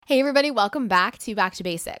Hey everybody, welcome back to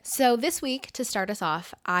Basics. So this week, to start us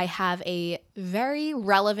off, I have a very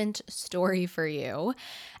relevant story for you,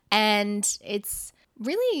 and it's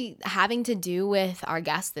really having to do with our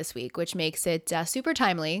guest this week, which makes it super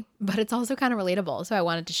timely, but it's also kind of relatable, so I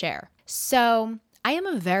wanted to share. So I am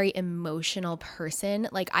a very emotional person.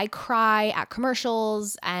 Like, I cry at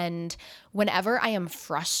commercials, and whenever I am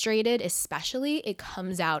frustrated, especially, it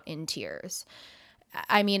comes out in tears.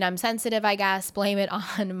 I mean, I'm sensitive, I guess. Blame it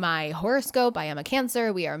on my horoscope. I am a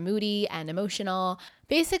Cancer. We are moody and emotional.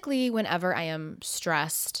 Basically, whenever I am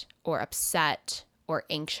stressed or upset or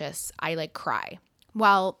anxious, I cry.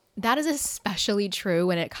 Well, that is especially true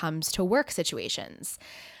when it comes to work situations,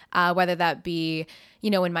 whether that be,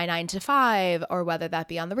 in my 9 to 5, or whether that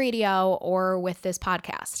be on the radio or with this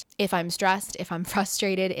podcast. If I'm stressed, if I'm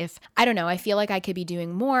frustrated, if, I don't know, I feel like I could be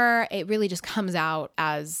doing more, it really just comes out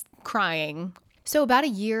as crying. So about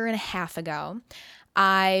 1.5 years ago,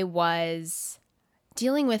 I was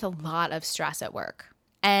dealing with a lot of stress at work,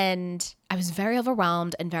 and I was very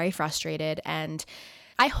overwhelmed and very frustrated, and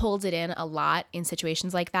I hold it in a lot in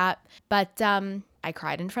situations like that. But I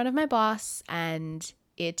cried in front of my boss, and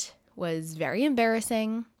it was very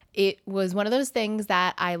embarrassing. It was one of those things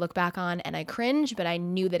that I look back on and I cringe, but I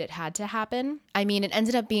knew that it had to happen. I mean, it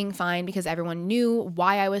ended up being fine because everyone knew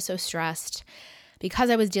why I was so stressed,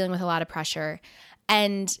 because I was dealing with a lot of pressure.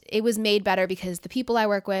 And it was made better because the people I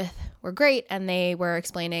work with were great, and they were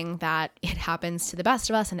explaining that it happens to the best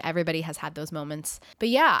of us and everybody has had those moments. But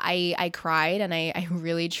yeah, I cried, and I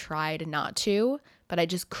really tried not to, but I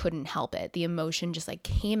just couldn't help it. The emotion just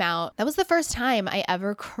came out. That was the first time I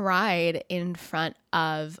ever cried in front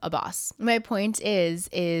of a boss. My point is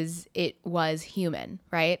it was human,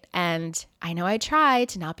 right? And I know I try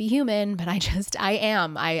to not be human, but I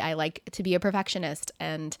am. I like to be a perfectionist,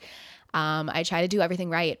 and I try to do everything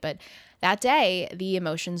right. But that day, the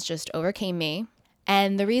emotions just overcame me.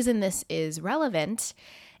 And the reason this is relevant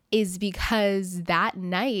is because that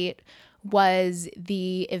night was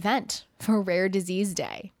the event for Rare Disease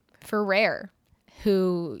Day, for Rare,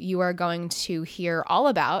 who you are going to hear all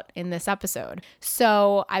about in this episode.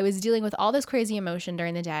 So I was dealing with all this crazy emotion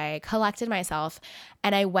during the day, collected myself,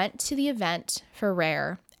 and I went to the event for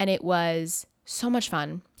Rare, and it was so much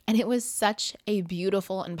fun. And it was such a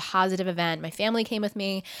beautiful and positive event. My family came with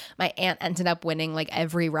me. My aunt ended up winning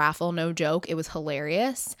every raffle, no joke. It was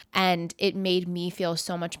hilarious. And it made me feel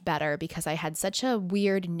so much better because I had such a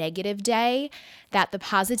weird negative day that the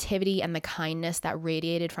positivity and the kindness that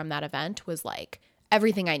radiated from that event was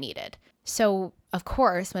everything I needed. So, of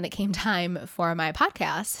course, when it came time for my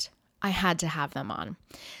podcast, I had to have them on.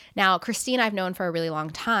 Now, Christine I've known for a really long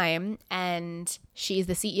time, and she's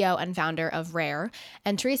the CEO and founder of Rare.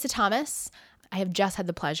 And Teresa Thomas, I have just had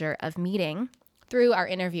the pleasure of meeting through our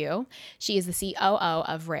interview. She is the COO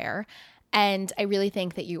of Rare, and I really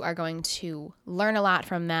think that you are going to learn a lot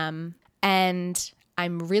from them. And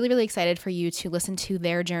I'm really, really excited for you to listen to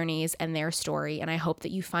their journeys and their story, and I hope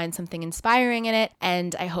that you find something inspiring in it,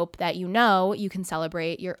 and I hope that you can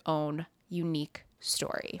celebrate your own unique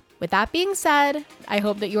story. With that being said, I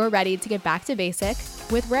hope that you're ready to get back to basic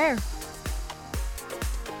with Rare.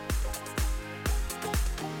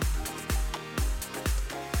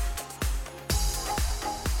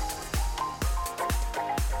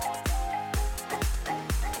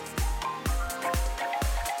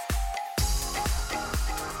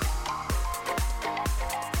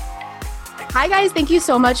 Hi guys, thank you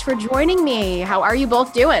so much for joining me. How are you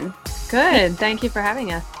both doing? Good. Thank you for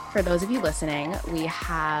having us. For those of you listening, we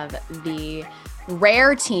have the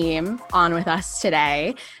Rare team on with us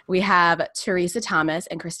today. We have Teresa Thomas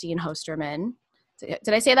and Christine Hosterman. Did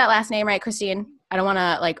I say that last name right, Christine? I don't want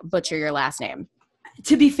to butcher your last name.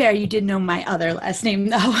 To be fair, you did know my other last name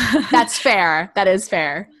though. That's fair. That is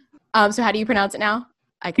fair. So how do you pronounce it now?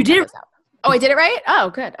 You did it. Oh, I did it right? Oh,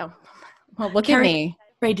 good. Oh, well, look at me.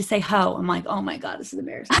 Afraid to say ho. I'm like, oh my God, this is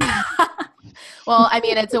embarrassing. Well, I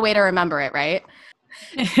mean, it's a way to remember it, right?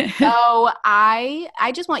 So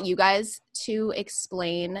I just want you guys to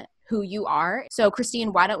explain who you are. So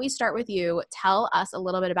Christine, why don't we start with you? Tell us a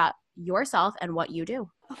little bit about yourself and what you do.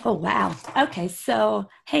 Oh, wow. Okay. So,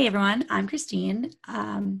 hey everyone, I'm Christine.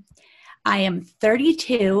 I am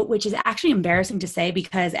 32, which is actually embarrassing to say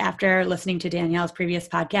because after listening to Danielle's previous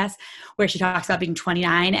podcast where she talks about being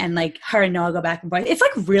 29 and her and Noah go back and forth, it's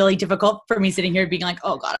really difficult for me sitting here being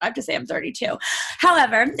oh God, I have to say I'm 32.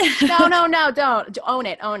 However. No, don't. Own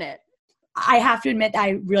it. I have to admit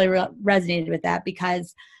I really resonated with that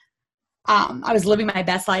because I was living my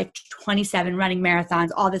best life, 27, running marathons,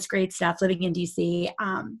 all this great stuff, living in DC.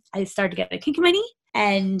 I started to get a kink in my knee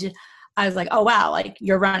and I was like, oh, wow,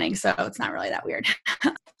 you're running. So it's not really that weird.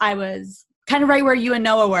 I was kind of right where you and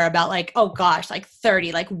Noah were about like, oh gosh, like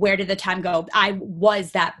 30, like where did the time go? I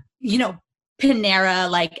was that, Panera,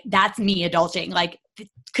 like that's me adulting, like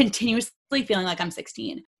continuously feeling like I'm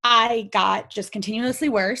 16. I got just continuously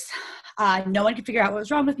worse. No one could figure out what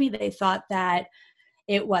was wrong with me. They thought that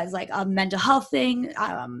it was like a mental health thing,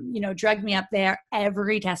 drugged me up there.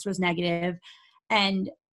 Every test was negative. And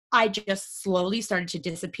I just slowly started to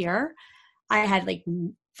disappear. I had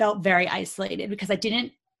felt very isolated because I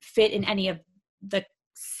didn't fit in any of the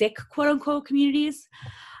sick quote unquote communities.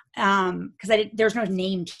 Because there's no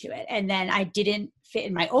name to it. And then I didn't fit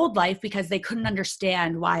in my old life because they couldn't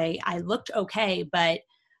understand why I looked okay, but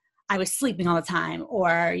I was sleeping all the time,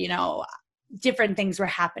 or, different things were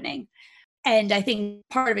happening. And I think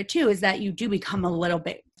part of it too is that you do become a little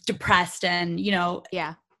bit depressed, and,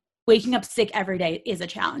 waking up sick every day is a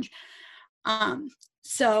challenge.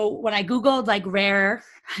 So when I Googled like rare,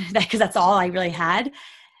 because that's all I really had,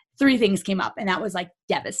 3 things came up, and that was like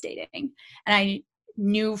devastating. And I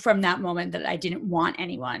knew from that moment that I didn't want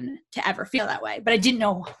anyone to ever feel that way, but I didn't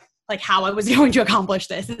know like how I was going to accomplish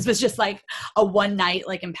this. This was just like a one night,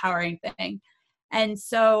 like empowering thing. And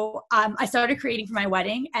so I started creating for my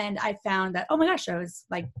wedding, and I found that, oh my gosh, I was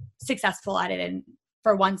like successful at it. And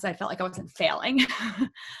for once I felt like I wasn't failing.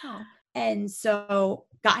 Oh. And so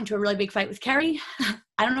got into a really big fight with Carrie.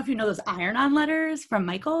 I don't know if you know those iron-on letters from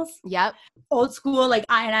Michaels. Yep. Old school, like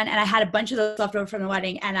iron-on. And I had a bunch of those left over from the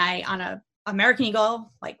wedding. And I, on a American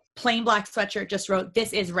Eagle, like plain black sweatshirt, just wrote,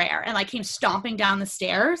 "This is rare," and like came stomping down the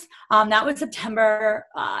stairs. That was September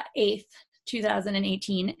 8th,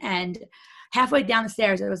 2018. And halfway down the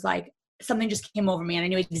stairs, it was like something just came over me, and I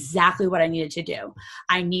knew exactly what I needed to do.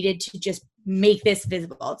 I needed to just make this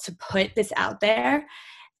visible, to put this out there,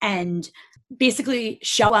 and basically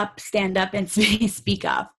show up, stand up, and speak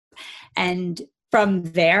up. And from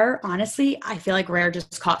there, honestly, I feel like Rare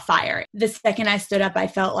just caught fire. The second I stood up, I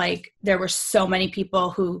felt like there were so many people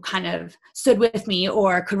who kind of stood with me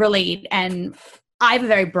or could relate. And I have a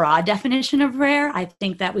very broad definition of rare. I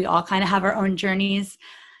think that we all kind of have our own journeys,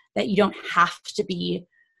 that you don't have to be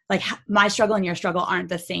like, my struggle and your struggle aren't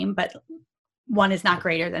the same, but one is not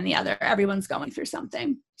greater than the other. Everyone's going through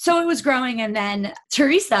something. So it was growing. And then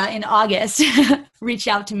Teresa in August reached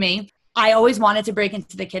out to me. I always wanted to break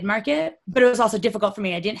into the kid market, but it was also difficult for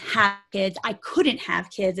me. I didn't have kids. I couldn't have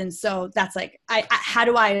kids. And so that's like, how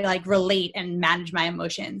do I like relate and manage my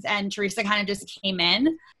emotions? And Teresa kind of just came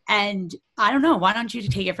in, and I don't know. Why don't you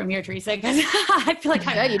take it from here, Teresa? Because I feel like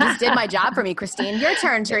you just did my job for me, Christine. Your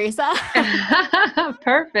turn, Teresa.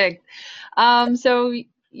 Perfect. So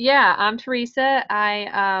yeah, I'm Teresa.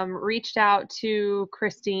 I reached out to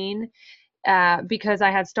Christine because I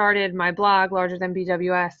had started my blog, Larger Than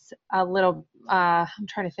BWS, a little, I'm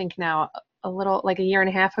trying to think now, a little like a year and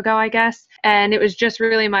a half ago, I guess. And it was just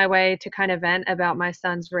really my way to kind of vent about my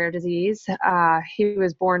son's rare disease. He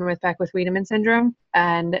was born with Beckwith-Wiedemann syndrome,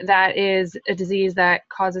 and that is a disease that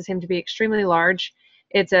causes him to be extremely large.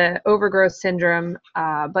 It's an overgrowth syndrome,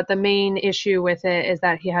 but the main issue with it is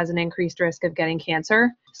that he has an increased risk of getting cancer.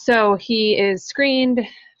 So he is screened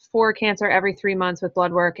for cancer every 3 months with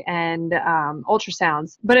blood work and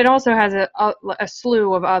ultrasounds. But it also has a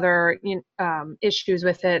slew of other issues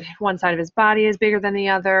with it. One side of his body is bigger than the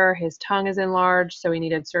other. His tongue is enlarged, so he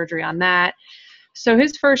needed surgery on that. So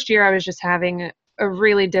his first year, I was just having a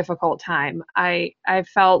really difficult time. I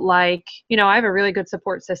felt like, I have a really good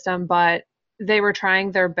support system, but they were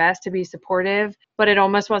trying their best to be supportive, but it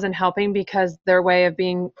almost wasn't helping because their way of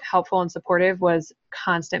being helpful and supportive was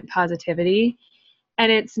constant positivity.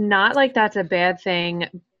 And it's not like that's a bad thing,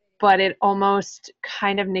 but it almost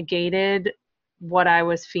kind of negated what I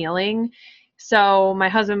was feeling. So my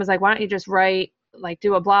husband was like, why don't you just write, like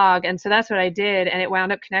do a blog? And so that's what I did. And it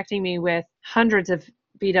wound up connecting me with hundreds of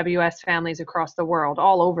BWS families across the world,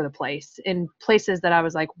 all over the place, in places that I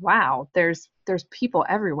was like, wow, there's people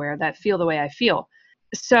everywhere that feel the way I feel.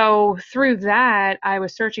 So through that, I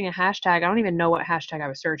was searching a hashtag. I don't even know what hashtag I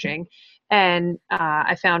was searching. And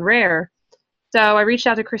I found rare. So I reached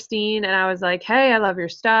out to Christine and I was like, hey, I love your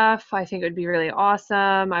stuff. I think it would be really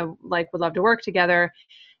awesome. I would love to work together.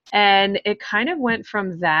 And it kind of went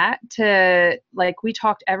from that to we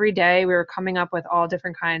talked every day. We were coming up with all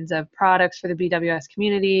different kinds of products for the BWS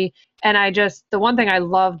community. And the one thing I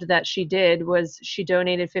loved that she did was she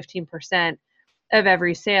donated 15% of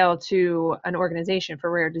every sale to an organization for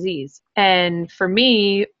rare disease. And for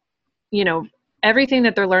me, everything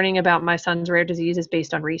that they're learning about my son's rare disease is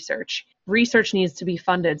based on research. Research needs to be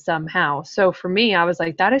funded somehow. So for me, I was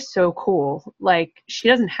like, that is so cool. Like, she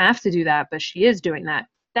doesn't have to do that, but she is doing that.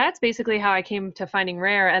 That's basically how I came to finding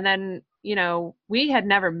Rare. And then, we had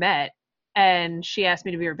never met and she asked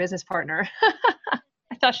me to be her business partner.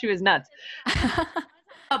 I thought she was nuts.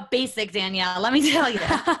 Basic, Danielle, let me tell you.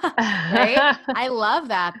 Right? I love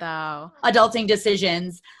that though. Adulting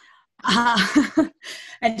decisions.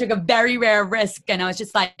 And took a very rare risk. And I was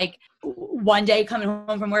just like, one day coming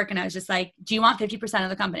home from work, and I was just like, do you want 50% of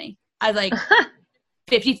the company? I was like,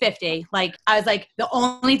 50-50. Like, I was like, the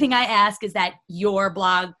only thing I ask is that your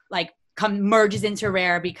blog like merges into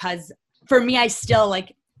Rare, because for me, I still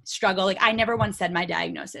like struggle. Like, I never once said my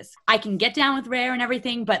diagnosis. I can get down with Rare and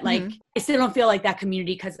everything, but like, I still don't feel like that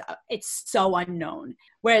community because it's so unknown.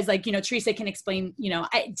 Whereas like, Teresa can explain,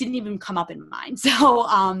 it didn't even come up in mine. So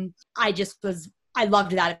I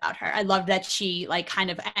loved that about her. I loved that she like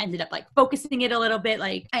kind of ended up like focusing it a little bit,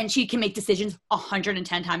 like, and she can make decisions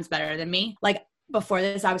 110 times better than me. Like, before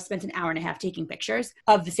this, I was spent an hour and a half taking pictures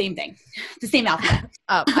of the same thing, the same outfit.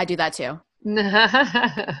 Oh, I do that too.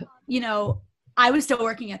 I was still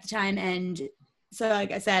working at the time. And so,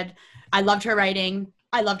 like I said, I loved her writing.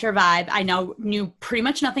 I loved her vibe. I knew pretty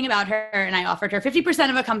much nothing about her. And I offered her 50%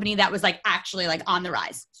 of a company that was like actually like on the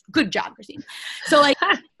rise. Good job, Christine. So like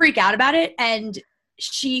freak out about it. And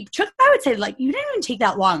she took, I would say, like, you didn't even take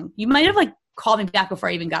that long. You might have like called me back before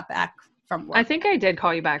I even got back from work. I think I did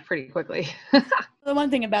call you back pretty quickly. The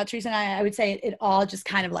one thing about Teresa and I would say it all just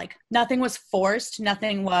kind of like, nothing was forced.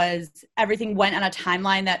 Everything went on a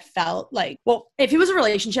timeline that felt like, well, if it was a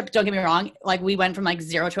relationship, don't get me wrong, like we went from like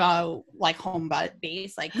 0 to a like home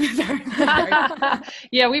base, like very.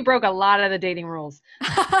 Yeah, we broke a lot of the dating rules.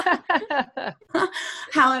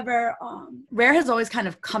 However, Rare has always kind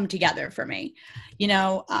of come together for me.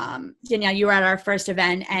 Danielle, you were at our first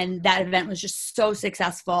event, and that event was just so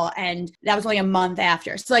successful, and that was only a month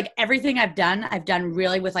after. So like everything I've done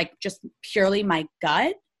really with like just purely my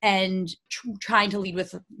gut and trying to lead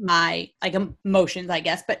with my like emotions, I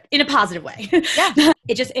guess, but in a positive way. Yeah.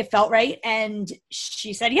 It felt right. And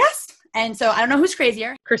she said yes. And so I don't know who's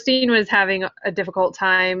crazier. Christine was having a difficult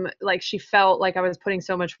time. Like, she felt like I was putting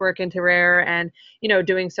so much work into Rare and,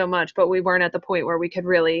 doing so much, but we weren't at the point where we could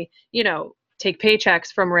really, take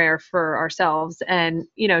paychecks from Rare for ourselves. And,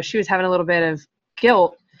 she was having a little bit of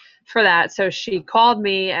guilt for that. So she called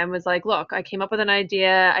me and was like, look, I came up with an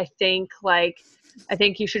idea. I think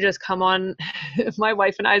you should just come on my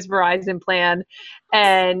wife and I's Verizon plan,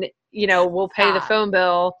 and, we'll pay the phone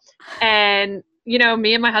bill. And,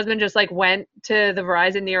 me and my husband just like went to the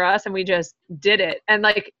Verizon near us and we just did it. And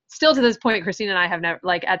like, still to this point, Christine and I have never,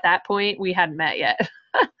 like, at that point, we hadn't met yet.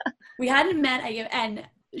 We hadn't met. And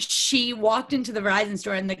she walked into the Verizon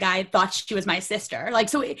store and the guy thought she was my sister. Like,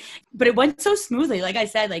 but it went so smoothly. Like I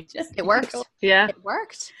said, like, just it worked. Yeah. It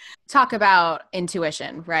worked. Talk about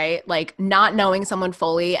intuition, right? Like, not knowing someone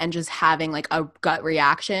fully and just having like a gut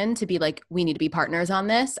reaction to be like, we need to be partners on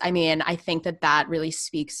this. I mean, I think that really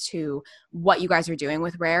speaks to what you guys are doing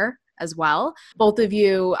with Rare as well. Both of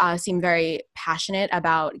you seem very passionate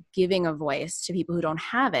about giving a voice to people who don't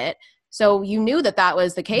have it. So you knew that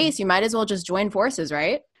was the case. You might as well just join forces,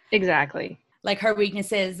 right? Exactly. Like, her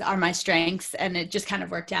weaknesses are my strengths, and it just kind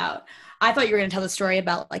of worked out. I thought you were going to tell the story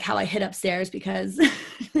about like how I hid upstairs because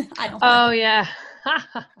I don't. Oh yeah.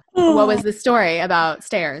 What was the story about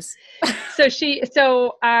stairs?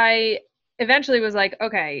 So I eventually was like,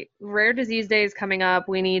 okay, Rare Disease Day is coming up.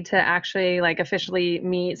 We need to actually like officially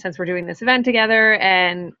meet since we're doing this event together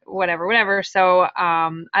and whatever. So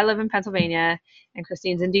I live in Pennsylvania and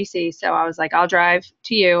Christine's in DC. So I was like, I'll drive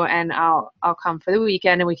to you and I'll come for the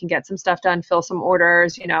weekend and we can get some stuff done, fill some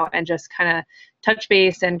orders, and just kind of touch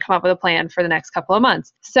base and come up with a plan for the next couple of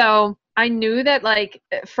months. So I knew that, like,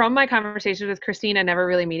 from my conversations with Christine and never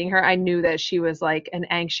really meeting her, I knew that she was like an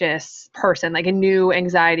anxious person. Like, I knew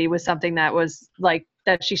anxiety was something that was like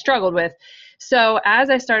that she struggled with. So as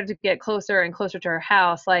I started to get closer and closer to her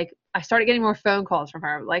house, like, I started getting more phone calls from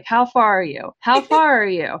her. Like, how far are you? How far are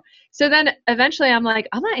you? So then eventually I'm like,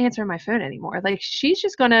 I'm not answering my phone anymore. Like, she's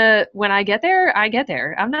just gonna, when I get there, I get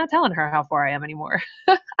there. I'm not telling her how far I am anymore.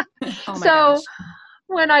 Oh my gosh.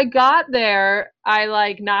 When I got there, I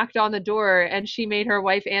like knocked on the door and she made her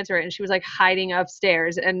wife answer it, and she was like hiding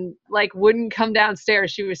upstairs and like wouldn't come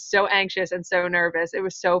downstairs. She was so anxious and so nervous. It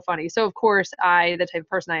was so funny. So of course I, the type of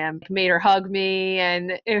person I am, made her hug me,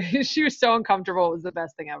 and she was so uncomfortable. It was the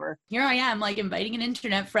best thing ever. Here I am, like, inviting an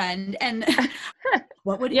internet friend, and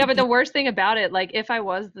what would but the worst thing about it, like, if I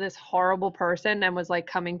was this horrible person and was like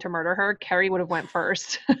coming to murder her, Carrie would have went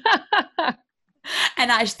first.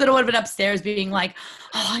 And I still would have been upstairs being like,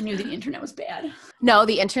 oh, I knew the internet was bad. No,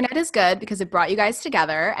 the internet is good because it brought you guys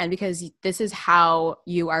together and because this is how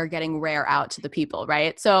you are getting Rare out to the people,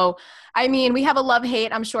 right? So, I mean, we have a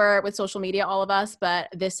love-hate, I'm sure, with social media, all of us, but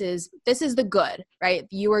this is the good, right?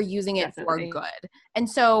 You are using it Definitely. for good. And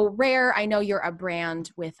so Rare, I know you're a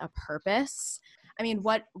brand with a purpose. I mean,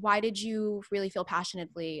 why did you really feel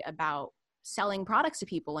passionately about selling products to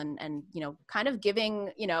people and kind of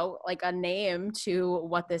giving, like a name to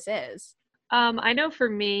what this is? I know for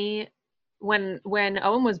me, when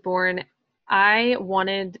Owen was born, I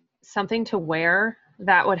wanted something to wear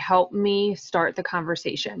that would help me start the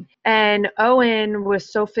conversation. And Owen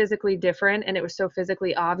was so physically different, and it was so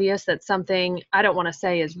physically obvious that something, I don't want to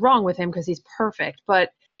say is wrong with him because he's perfect, but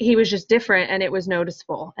he was just different and it was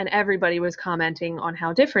noticeable. And everybody was commenting on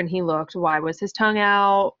how different he looked. Why was his tongue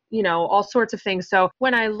out? All sorts of things. So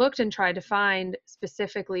when I looked and tried to find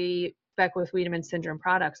specifically Beckwith-Wiedemann syndrome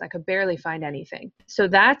products, I could barely find anything. So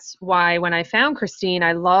that's why when I found Christine,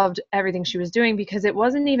 I loved everything she was doing because it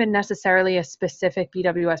wasn't even necessarily a specific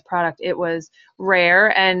BWS product. It was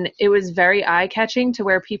Rare and it was very eye-catching to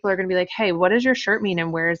where people are going to be like, hey, what does your shirt mean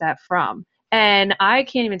and where is that from? And I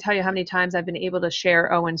can't even tell you how many times I've been able to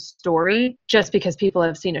share Owen's story just because people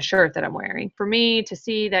have seen a shirt that I'm wearing. For me to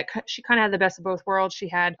see that she kind of had the best of both worlds. She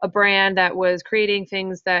had a brand that was creating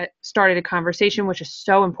things that started a conversation, which is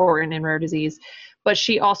so important in rare disease. But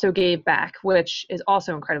she also gave back, which is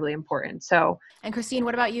also incredibly important. So, and Christine,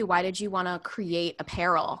 what about you? Why did you want to create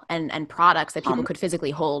apparel and products that people could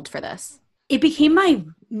physically hold for this? It became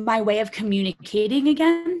my way of communicating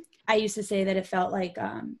again. I used to say that it felt like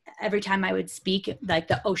every time I would speak, like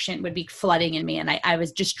the ocean would be flooding in me and I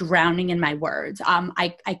was just drowning in my words. No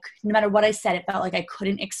matter what I said, it felt like I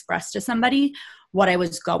couldn't express to somebody what I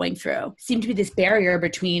was going through. It seemed to be this barrier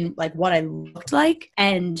between like what I looked like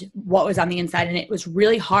and what was on the inside. And it was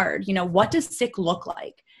really hard. What does sick look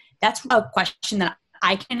like? That's a question that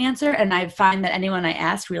I can answer. And I find that anyone I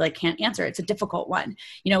ask really can't answer. It's a difficult one.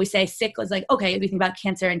 We say sick was like, okay, we think about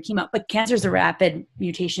cancer and chemo, but cancer is a rapid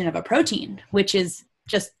mutation of a protein, which is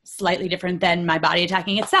just slightly different than my body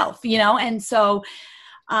attacking itself, And so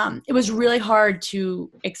it was really hard to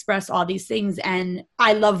express all these things. And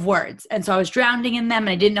I love words. And so I was drowning in them and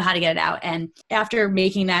I didn't know how to get it out. And after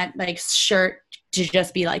making that like shirt to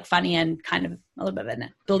just be like funny and kind of a little bit of a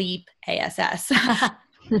bleep ASS,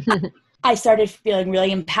 I started feeling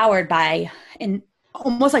really empowered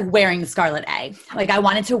almost like wearing the Scarlet A. Like I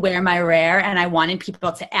wanted to wear my Rare and I wanted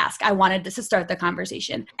people to ask. I wanted this to start the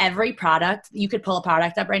conversation. Every product, you could pull a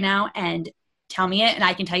product up right now and tell me it and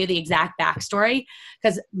I can tell you the exact backstory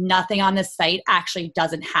because nothing on this site actually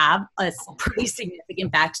doesn't have a pretty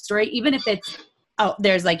significant backstory. Even if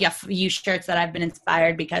there's like a few shirts that I've been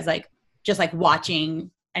inspired because like just like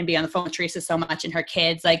watching and be on the phone with Teresa so much and her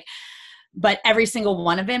kids, but every single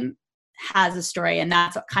one of them has a story, and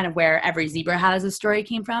that's kind of where every zebra has a story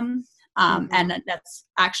came from. And that's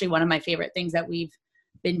actually one of my favorite things that we've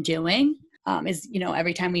been doing is,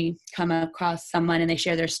 every time we come across someone and they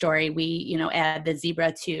share their story, we, add the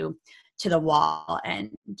zebra to the wall.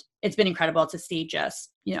 And it's been incredible to see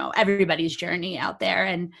just, everybody's journey out there.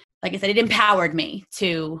 And like I said, it empowered me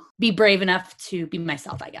to be brave enough to be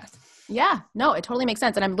myself, I guess. Yeah, no, it totally makes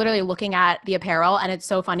sense. And I'm literally looking at the apparel and it's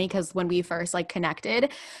so funny because when we first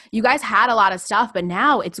connected, you guys had a lot of stuff, but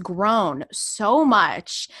now it's grown so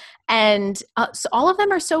much. And so all of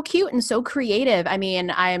them are so cute and so creative. I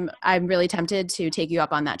mean, I'm really tempted to take you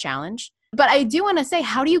up on that challenge. But I do want to say,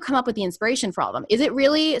 how do you come up with the inspiration for all of them? Is it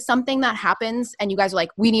really something that happens and you guys are like,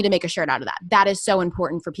 we need to make a shirt out of that? That is so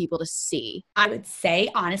important for people to see. I would say,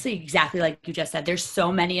 honestly, exactly like you just said, there's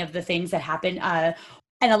so many of the things that happen.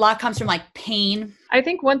 And a lot comes from pain. I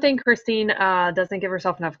think one thing Christine doesn't give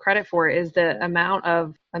herself enough credit for is the amount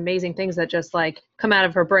of amazing things that just come out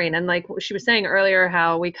of her brain. And she was saying earlier,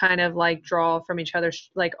 how we kind of draw from each other,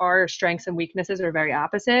 our strengths and weaknesses are very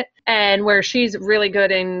opposite. And where she's really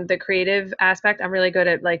good in the creative aspect, I'm really good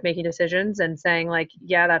at making decisions and saying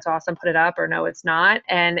yeah, that's awesome, put it up, or no, it's not.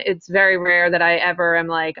 And it's very rare that I ever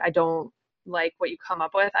am I don't like what you come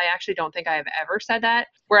up with. I actually don't think I have ever said that.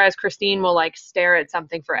 Whereas Christine will stare at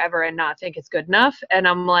something forever and not think it's good enough. And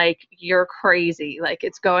I'm like, you're crazy.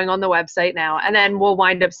 It's going on the website now. And then we'll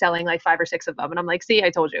wind up selling 5 or 6 of them. And I'm like, see, I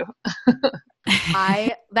told you.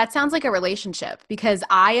 That sounds like a relationship because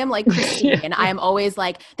I am like Christine and I am always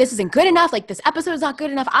this isn't good enough. This episode is not good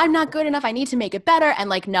enough. I'm not good enough. I need to make it better. And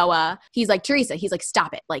Noah, he's like, Teresa, he's like,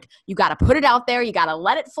 stop it. You got to put it out there. You got to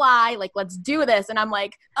let it fly. Let's do this. And I'm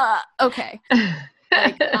like, okay.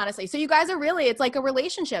 Like, honestly. So you guys are really, it's like a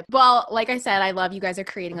relationship. Well, like I said, I love you guys are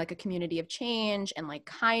creating like a community of change and like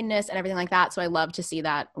kindness and everything like that. So I love to see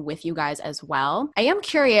that with you guys as well. I am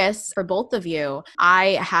curious for both of you.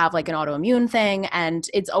 I have like an autoimmune thing, and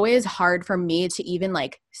it's always hard for me to even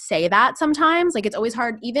like say that sometimes. Like, it's always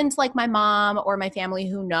hard even to like my mom or my family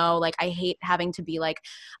who know, like, I hate having to be like,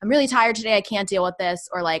 I'm really tired today, I can't deal with this,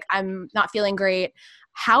 or like, I'm not feeling great.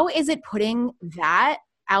 How is it putting that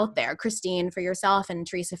out there, Christine, for yourself, and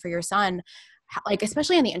Teresa, for your son, like,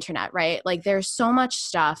 especially on the internet, right? Like, there's so much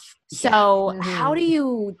stuff. So how do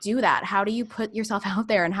you do that? How do you put yourself out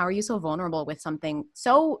there, and how are you so vulnerable with something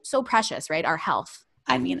so precious, right? Our health.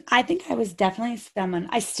 I mean, I think I was definitely someone,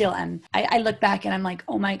 I still am. I look back and I'm like,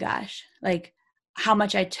 oh my gosh, like how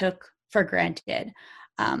much I took for granted.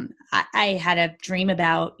 I had a dream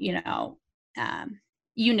about, I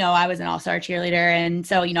was an all-star cheerleader. And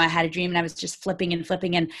so, I had a dream and I was just flipping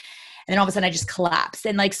and then all of a sudden I just collapsed.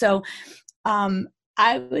 And like, so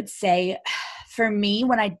I would say for me,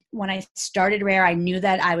 when I started Rare, I knew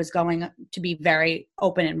that I was going to be very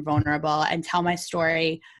open and vulnerable and tell my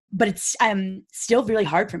story, but it's still really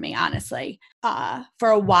hard for me, honestly. For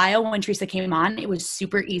a while when Teresa came on, it was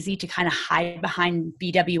super easy to kind of hide behind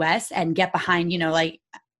BWS and get behind, like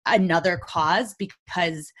another cause,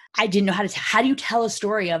 because I didn't know how do you tell a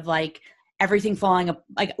story of like everything falling up,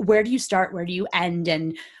 like where do you start, where do you end,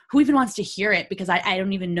 and who even wants to hear it? Because I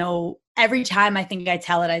don't even know. Every time I think I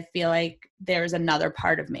tell it, I feel like there's another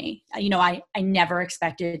part of me. I never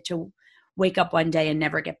expected to wake up one day and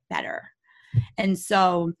never get better. And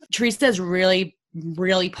so Teresa has really,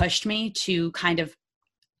 really pushed me to kind of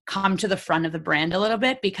come to the front of the brand a little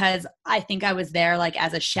bit, because I think I was there like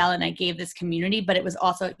as a shell and I gave this community, but it was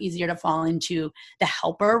also easier to fall into the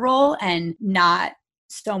helper role and not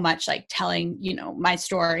so much like telling, my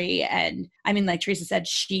story. And I mean, like Teresa said,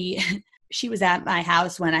 she was at my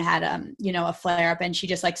house when I had, a flare up, and she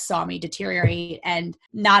just like saw me deteriorate, and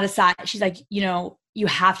not a side. She's like, you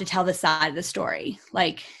have to tell the side of the story.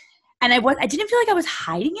 Like, and I didn't feel like I was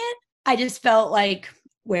hiding it. I just felt like,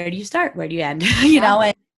 where do you start? Where do you end?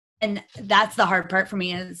 And that's the hard part for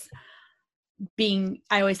me, is I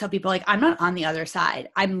always tell people, like, I'm not on the other side.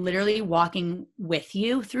 I'm literally walking with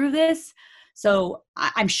you through this. So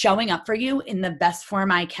I'm showing up for you in the best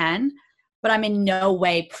form I can, but I'm in no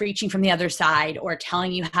way preaching from the other side or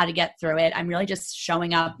telling you how to get through it. I'm really just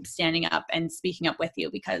showing up, standing up, and speaking up with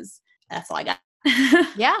you, because that's all I got.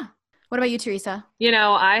 Yeah. What about you, Teresa?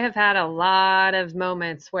 I have had a lot of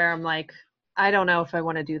moments where I'm like, I don't know if I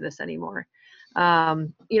want to do this anymore.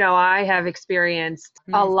 I have experienced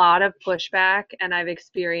a lot of pushback, and I've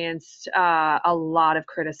experienced a lot of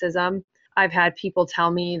criticism. I've had people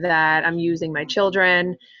tell me that I'm using my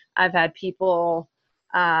children. I've had people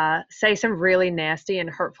say some really nasty and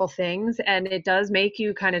hurtful things, and it does make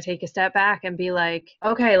you kind of take a step back and be like,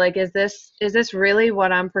 okay, like, is this really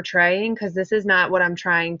what I'm portraying? Because this is not what I'm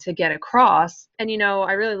trying to get across. And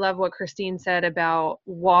I really love what Christine said about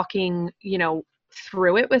walking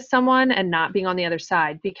through it with someone and not being on the other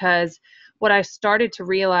side, because what I started to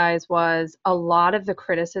realize was a lot of the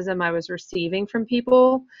criticism I was receiving from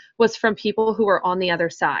people was from people who were on the other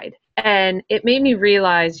side. And it made me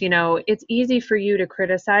realize, it's easy for you to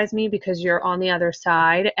criticize me because you're on the other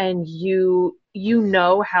side and you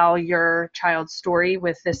know how your child's story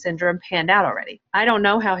with this syndrome panned out already. I don't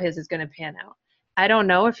know how his is going to pan out. I don't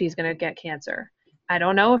know if he's going to get cancer. I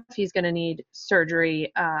don't know if he's going to need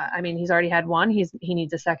surgery. He's already had one. He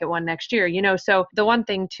needs a second one next year. So the one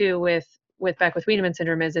thing too with Beckwith-Wiedemann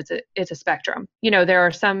syndrome is it's a spectrum. There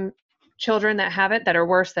are some children that have it that are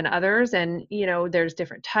worse than others, and there's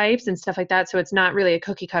different types and stuff like that. So it's not really a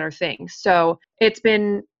cookie cutter thing. So it's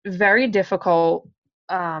been very difficult,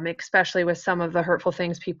 especially with some of the hurtful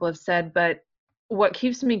things people have said. But what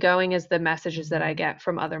keeps me going is the messages that I get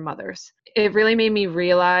from other mothers. It really made me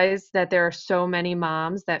realize that there are so many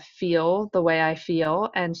moms that feel the way I feel,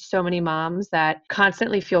 and so many moms that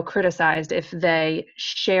constantly feel criticized if they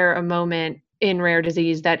share a moment in rare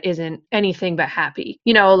disease that isn't anything but happy.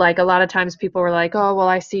 Like a lot of times people were like, oh, well,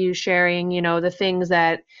 I see you sharing, the things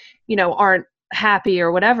that, aren't happy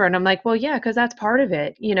or whatever. And I'm like, well, yeah, because that's part of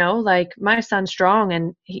it. Like my son's strong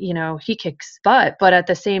and he kicks butt, but at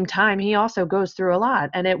the same time, he also goes through a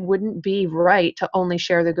lot, and it wouldn't be right to only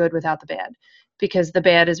share the good without the bad, because the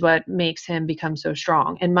bad is what makes him become so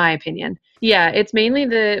strong, in my opinion. Yeah, it's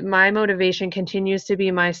mainly my motivation continues to be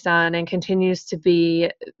my son, and continues to be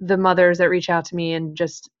the mothers that reach out to me and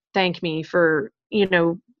just thank me for,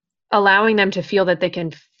 allowing them to feel that they can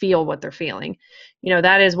feel what they're feeling.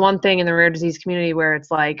 That is one thing in the rare disease community where it's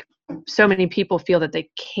like so many people feel that they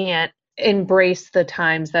can't embrace the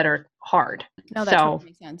times that are hard. No, that totally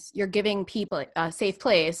makes sense. You're giving people a safe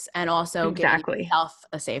place and also giving yourself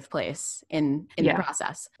a safe place in the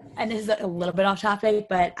process. And this is a little bit off topic,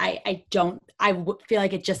 but I feel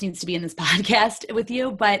like it just needs to be in this podcast with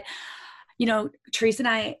you. But, you know, Teresa and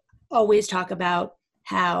I always talk about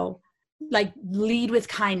how like lead with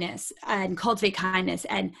kindness and cultivate kindness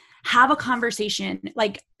and have a conversation.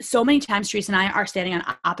 Like so many times Teresa and I are standing on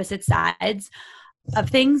opposite sides of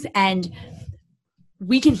things, and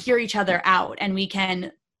we can hear each other out and we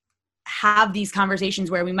can have these conversations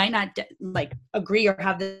where we might not like agree or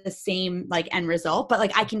have the same like end result, but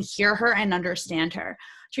like I can hear her and understand her.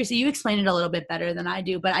 Teresa, you explain it a little bit better than I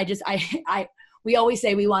do, but we always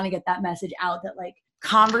say we want to get that message out that like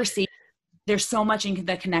conversation, there's so much in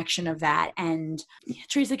the connection of that. And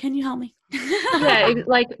Teresa, can you help me? Yeah,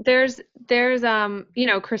 like there's you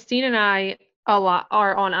know, Christine and I a lot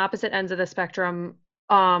are on opposite ends of the spectrum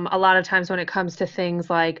a lot of times when it comes to things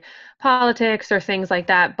like politics or things like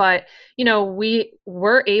that. But, you know, we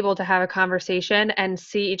were able to have a conversation and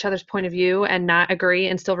see each other's point of view and not agree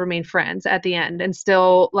and still remain friends at the end. And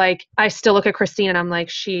still, like, I still look at Christine and I'm like,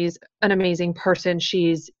 she's an amazing person.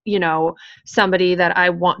 She's, you know, somebody that I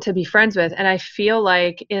want to be friends with. And I feel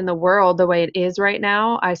like in the world, the way it is right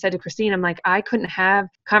now, I said to Christine, I'm like, I couldn't have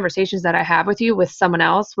conversations that I have with you with someone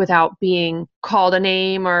else without being called a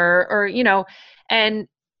name or, you know. And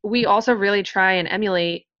we also really try and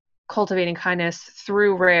emulate cultivating kindness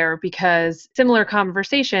through Rare, because similar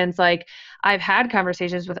conversations, like I've had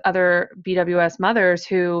conversations with other BWS mothers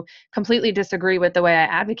who completely disagree with the way I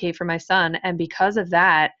advocate for my son. And because of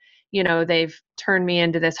that, you know, they've turned me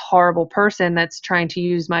into this horrible person that's trying to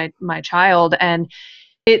use my child. And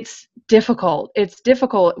it's difficult. It's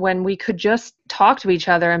difficult when we could just talk to each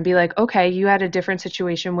other and be like, okay, you had a different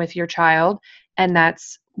situation with your child, and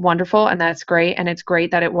that's wonderful and that's great. And it's great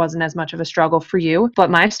that it wasn't as much of a struggle for you, but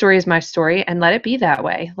my story is my story, and let it be that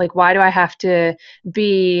way. Like, why do I have to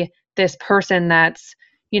be this person that's,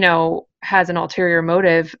 you know, has an ulterior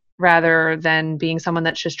motive rather than being someone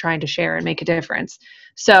that's just trying to share and make a difference?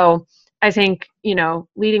 So I think, you know,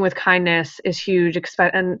 leading with kindness is huge,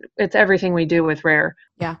 and it's everything we do with Rare.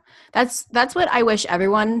 Yeah. That's what I wish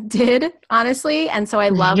everyone did, honestly. And so I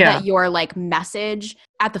love that your like message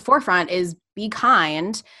at the forefront is be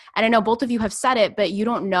kind. And I know both of you have said it, but you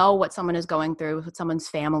don't know what someone is going through, what someone's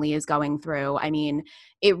family is going through. I mean,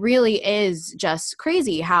 it really is just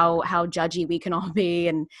crazy how judgy we can all be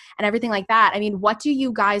and everything like that. I mean, what do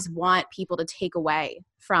you guys want people to take away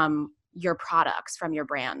from your products, from your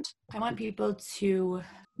brand? I want people to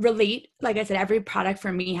relate. Like I said, every product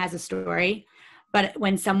for me has a story, but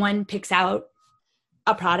when someone picks out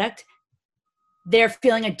a product, they're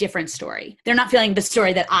feeling a different story. They're not feeling the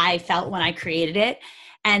story that I felt when I created it.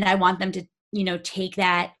 And I want them to, you know, take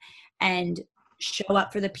that and show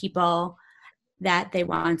up for the people that they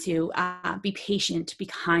want to, be patient, be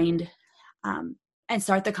kind, and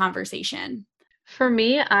start the conversation. For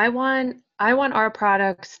me, I want our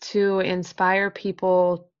products to inspire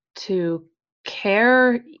people to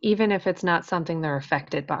care, even if it's not something they're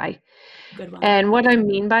affected by. Good one. And what I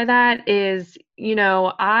mean by that is, you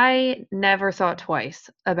know, I never thought twice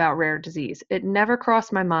about rare disease. It never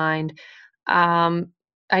crossed my mind.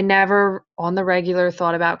 I never on the regular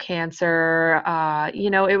thought about cancer. You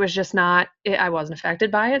know, it was just not, I wasn't affected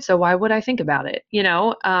by it. So why would I think about it? You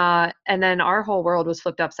know, and then our whole world was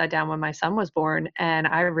flipped upside down when my son was born. And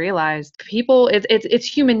I realized people, it's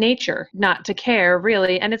human nature not to care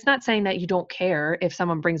really. And it's not saying that you don't care if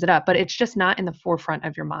someone brings it up, but it's just not in the forefront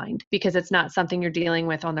of your mind because it's not something you're dealing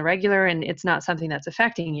with on the regular and it's not something that's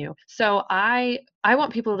affecting you. So I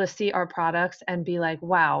want people to see our products and be like,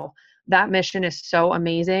 wow, that mission is so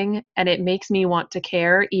amazing and it makes me want to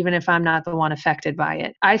care even if I'm not the one affected by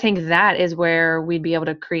it. I think that is where we'd be able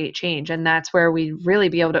to create change, and that's where we'd really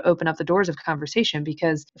be able to open up the doors of conversation,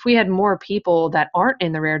 because if we had more people that aren't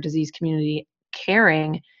in the rare disease community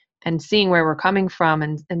caring and seeing where we're coming from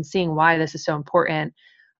and seeing why this is so important,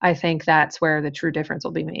 I think that's where the true difference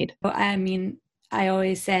will be made. Well, I mean, I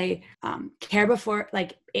always say, care before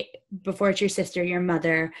it's your sister, your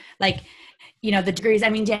mother, like, you know, the degrees. I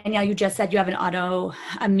mean, Danielle, you just said you have an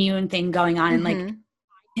autoimmune thing going on, and like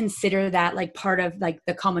consider that like part of like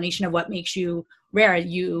the culmination of what makes you rare.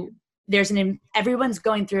 Everyone's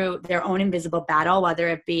going through their own invisible battle, whether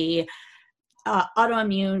it be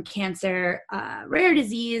autoimmune, cancer, rare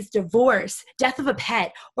disease, divorce, death of a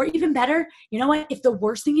pet, or even better, you know what? If the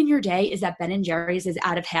worst thing in your day is that Ben & Jerry's is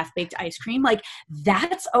out of half-baked ice cream, like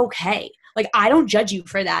that's okay. Like I don't judge you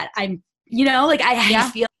for that. I'm, you know, like I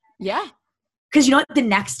feel, yeah. Because you know what? The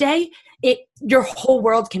next day, your whole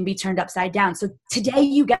world can be turned upside down. So today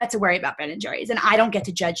you get to worry about Ben and Jerry's, and I don't get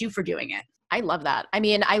to judge you for doing it. I love that. I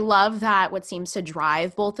mean, I love that what seems to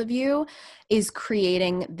drive both of you is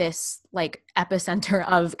creating this like epicenter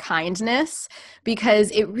of kindness,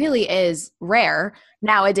 because it really is rare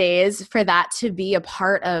nowadays for that to be a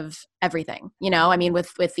part of everything. You know, I mean,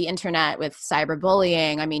 with the internet, with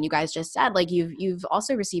cyberbullying, I mean, you guys just said like you've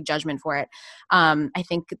also received judgment for it. I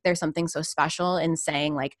think there's something so special in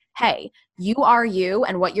saying like, hey, you are you,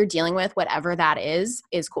 and what you're dealing with, whatever that is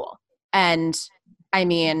cool. And I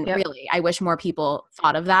mean, really, I wish more people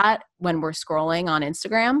thought of that when we're scrolling on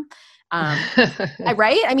Instagram.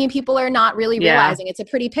 Right? I mean, people are not really realizing it's a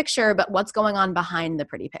pretty picture, but what's going on behind the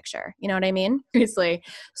pretty picture? You know what I mean? Seriously.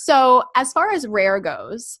 So as far as Rare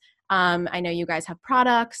goes, I know you guys have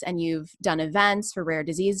products and you've done events for Rare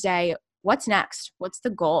Disease Day. What's next? What's the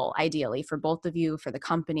goal ideally for both of you, for the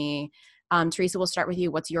company? Teresa, we'll start with you.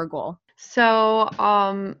 What's your goal? So,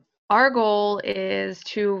 our goal is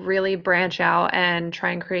to really branch out and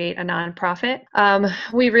try and create a nonprofit.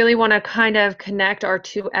 We really want to kind of connect our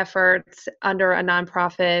two efforts under a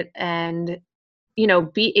nonprofit and, you know,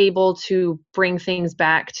 be able to bring things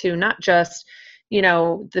back to not just, you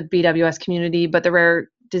know, the BWS community, but the rare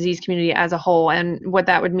disease community as a whole. And what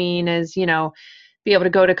that would mean is, you know, be able to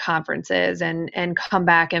go to conferences and come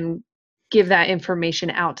back and give that information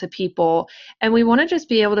out to people. And we want to just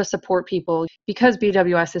be able to support people because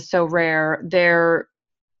BWS is so rare.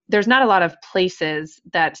 There's not a lot of places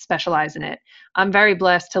that specialize in it. I'm very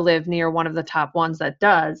blessed to live near one of the top ones that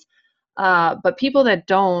does. But people that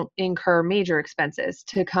don't incur major expenses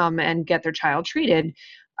to come and get their child treated,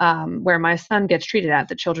 where my son gets treated at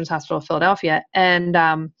the Children's Hospital of Philadelphia. And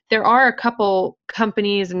there are a couple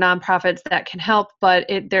companies and nonprofits that can help, but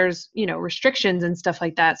there's, you know, restrictions and stuff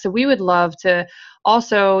like that. So we would love to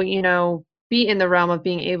also, you know, be in the realm of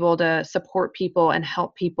being able to support people and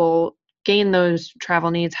help people gain those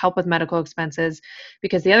travel needs, help with medical expenses.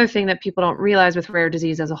 Because the other thing that people don't realize with rare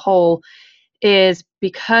disease as a whole is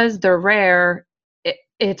because they're rare,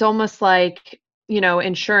 it's almost like, you know,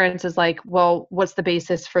 insurance is like, well, what's the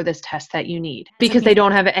basis for this test that you need? Because they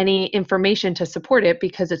don't have any information to support it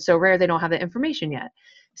because it's so rare, they don't have the information yet.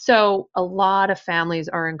 So a lot of families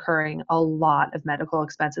are incurring a lot of medical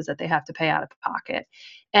expenses that they have to pay out of pocket.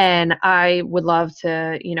 And I would love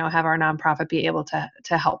to, you know, have our nonprofit be able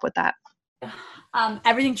to help with that.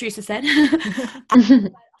 Everything Teresa said.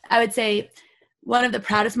 I would say one of the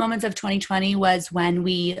proudest moments of 2020 was when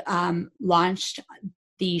we launched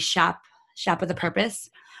the shop with a purpose,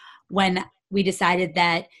 when we decided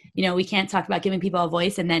that, you know, we can't talk about giving people a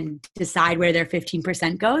voice and then decide where their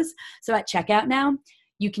 15% goes. So at checkout now,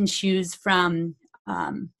 you can choose from,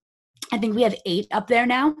 I think we have 8 up there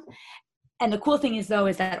now. And the cool thing is though,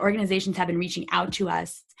 is that organizations have been reaching out to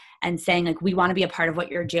us and saying like, we want to be a part of what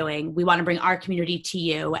you're doing. We want to bring our community to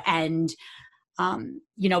you. And,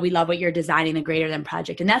 you know, we love what you're designing, the Greater Than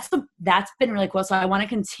Project. And that's been really cool. So I want to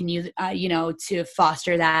continue, you know, to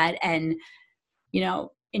foster that and, you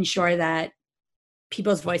know, ensure that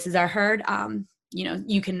people's voices are heard. You know,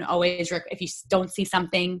 you can always, if you don't see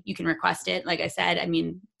something, you can request it. Like I said, I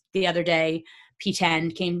mean, the other day, the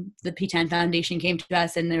P10 Foundation came to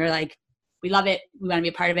us and they were like, we love it. We want to be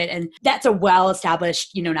a part of it. And that's a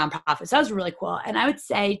well-established, you know, nonprofit. So that was really cool. And I would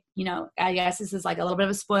say, you know, I guess this is like a little bit of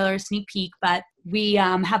a spoiler, sneak peek, but we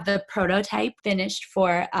have the prototype finished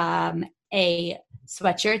for a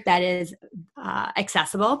sweatshirt that is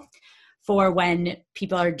accessible for when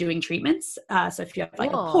people are doing treatments. So if you have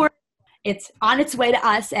like a port, it's on its way to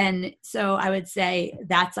us. And so I would say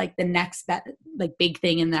that's like the next like big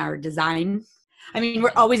thing in our design. I mean,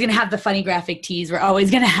 we're always going to have the funny graphic tees. We're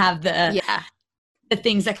always going to have the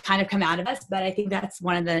things that kind of come out of us. But I think that's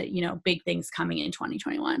one of the, you know, big things coming in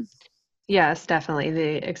 2021. Yes, definitely.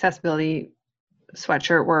 The accessibility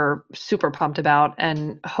sweatshirt we're super pumped about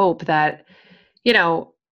and hope that, you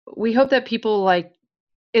know, we hope that people like,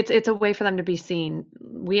 it's a way for them to be seen.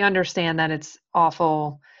 We understand that it's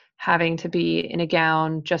awful having to be in a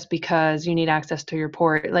gown just because you need access to your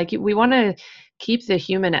port. Like we want to keep the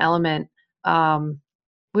human element.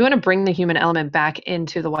 We want to bring the human element back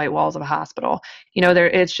into the white walls of a hospital. You know,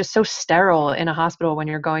 it's just so sterile in a hospital when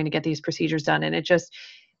you're going to get these procedures done. And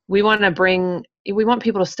we want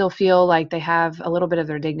people to still feel like they have a little bit of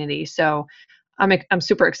their dignity. So I'm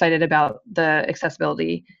super excited about the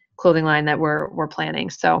accessibility clothing line that we're planning.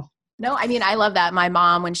 So. No, I mean, I love that. My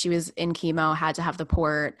mom, when she was in chemo, had to have the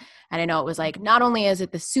port. And I know it was like, not only is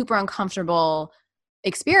it the super uncomfortable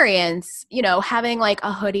experience, you know, having like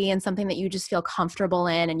a hoodie and something that you just feel comfortable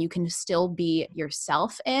in and you can still be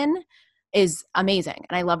yourself in, is amazing.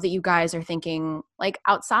 And I love that you guys are thinking like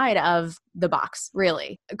outside of the box,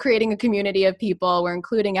 really creating a community of people. We're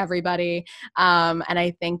including everybody. And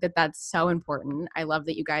I think that that's so important. I love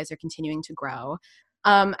that you guys are continuing to grow.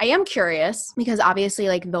 I am curious because obviously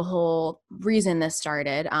like the whole reason this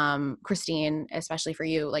started, Christine, especially for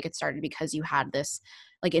you, like it started because you had this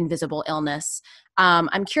like invisible illness.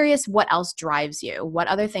 I'm curious what else drives you? What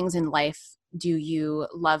other things in life do you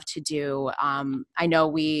love to do? I know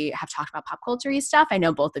we have talked about pop culture stuff. I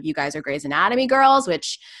know both of you guys are Grey's Anatomy girls,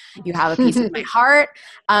 which you have a piece of my heart.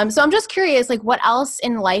 So I'm just curious, like what else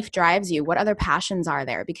in life drives you? What other passions are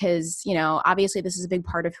there? Because, you know, obviously this is a big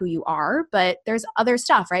part of who you are, but there's other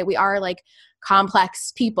stuff, right? We are like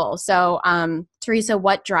complex people. So Teresa,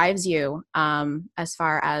 what drives you as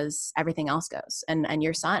far as everything else goes and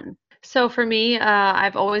your son? So for me,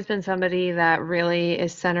 I've always been somebody that really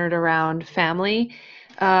is centered around family.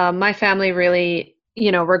 My family really,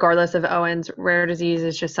 regardless of Owen's rare disease,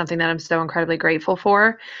 is just something that I'm so incredibly grateful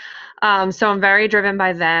for. So I'm very driven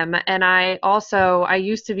by them. And I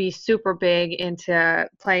used to be super big into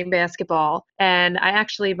playing basketball. And I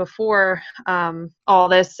actually, before all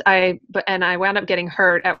this, I wound up getting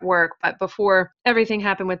hurt at work. But before everything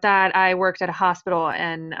happened with that, I worked at a hospital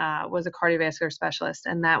and was a cardiovascular specialist.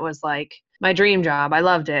 And that was like my dream job. I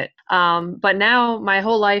loved it. But now my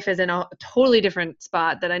whole life is in a totally different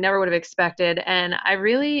spot that I never would have expected. And I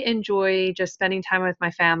really enjoy just spending time with my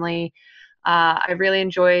family. I really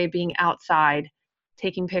enjoy being outside,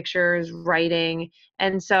 taking pictures, writing.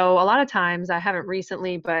 And so a lot of times I haven't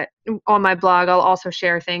recently, but on my blog, I'll also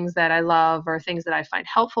share things that I love or things that I find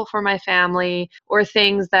helpful for my family or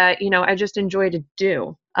things that, I just enjoy to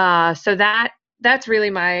do. So that's really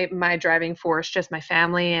my driving force, just my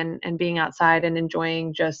family and being outside and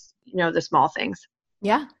enjoying just, the small things.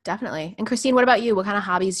 Yeah, definitely. And Christine, what about you? What kind of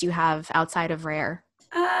hobbies do you have outside of Rare?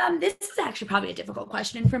 This is actually probably a difficult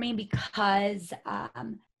question for me because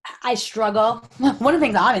I struggle. One of the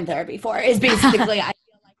things I'm in therapy for is basically I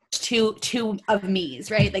feel like there's two of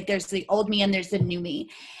me's, right? Like there's the old me and there's the new me.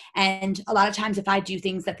 And a lot of times if I do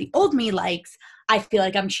things that the old me likes, I feel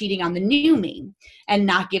like I'm cheating on the new me and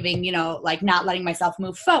not giving, like not letting myself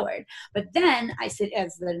move forward. But then I sit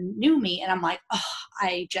as the new me and I'm like, oh,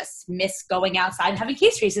 I just miss going outside and having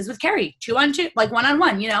case races with Carrie, 2-on-2, like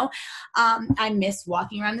 1-on-1, I miss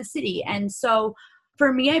walking around the city. And so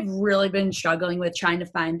for me, I've really been struggling with trying to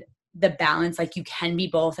find the balance. Like you can be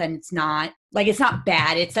both and it's not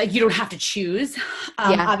bad. It's like, you don't have to choose.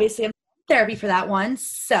 Obviously I'm in therapy for that one.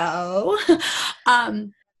 So,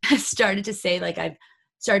 I started to say like I've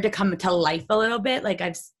started to come to life a little bit. Like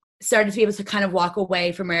I've started to be able to kind of walk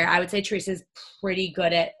away from where I would say Teresa's pretty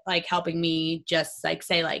good at like helping me just like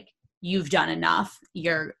say like, you've done enough.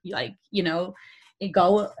 You're like,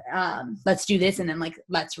 go, let's do this. And then like,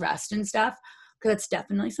 let's rest and stuff. Cause it's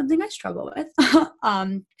definitely something I struggle with.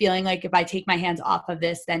 Feeling like if I take my hands off of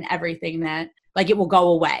this, then everything that like it will go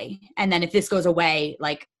away. And then if this goes away,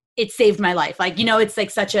 like it saved my life. Like, it's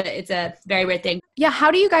like it's a very weird thing. Yeah.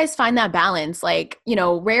 How do you guys find that balance? Like,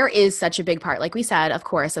 Rare is such a big part, like we said, of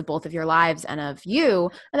course, of both of your lives and of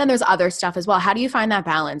you. And then there's other stuff as well. How do you find that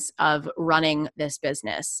balance of running this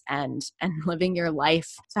business and living your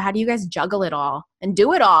life? So how do you guys juggle it all and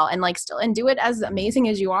do it all and like still and do it as amazing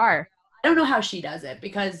as you are? I don't know how she does it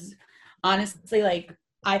because honestly, like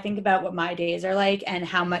I think about what my days are like and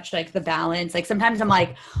how much like the balance, like sometimes I'm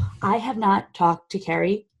like, I have not talked to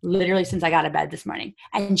Carrie literally since I got out of bed this morning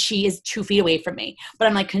and she is 2 feet away from me, but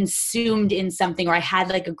I'm like consumed in something or I had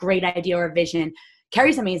like a great idea or a vision.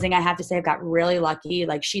 Carrie's amazing. I have to say I've got really lucky.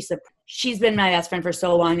 Like she's been my best friend for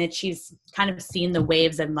so long that she's kind of seen the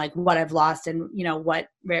waves and like what I've lost and what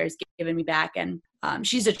Rare's given me back. And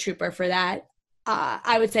she's a trooper for that.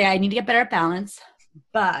 I would say I need to get better at balance,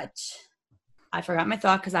 but I forgot my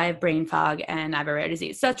thought because I have brain fog and I have a rare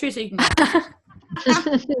disease. So Teresa, you can go.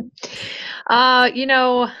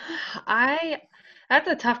 That's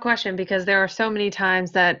a tough question because there are so many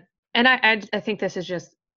times that, and I think this is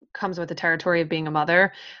just comes with the territory of being a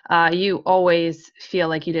mother. You always feel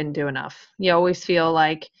like you didn't do enough. You always feel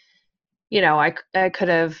like, I could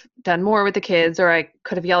have done more with the kids or I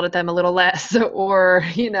could have yelled at them a little less or,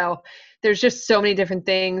 there's just so many different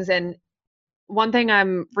things. And one thing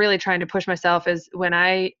I'm really trying to push myself is when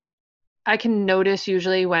I can notice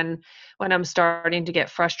usually when I'm starting to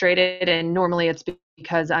get frustrated, and normally it's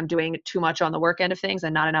because I'm doing too much on the work end of things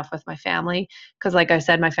and not enough with my family. Because like I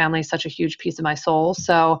said, my family is such a huge piece of my soul.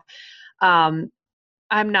 So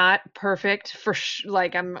I'm not perfect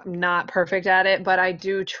I'm not perfect at it, but I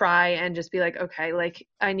do try and just be like, okay, like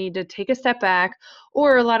I need to take a step back.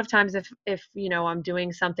 Or a lot of times if I'm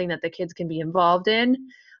doing something that the kids can be involved in,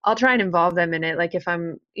 I'll try and involve them in it. Like if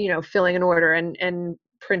I'm, filling an order and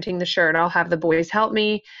printing the shirt, I'll have the boys help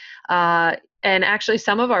me. And actually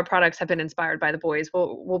some of our products have been inspired by the boys.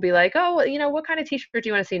 We'll be like, oh, what kind of t-shirt do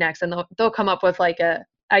you want to see next? And they'll come up with like a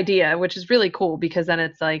idea, which is really cool because then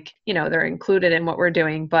it's like, they're included in what we're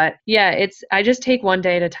doing. But yeah, I just take one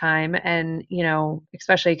day at a time. And,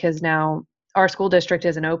 especially because now our school district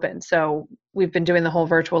isn't open. So we've been doing the whole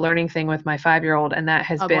virtual learning thing with my 5-year-old. And that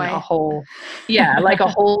has been boy. a whole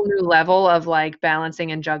new level of like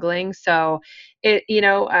balancing and juggling. So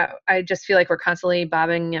I just feel like we're constantly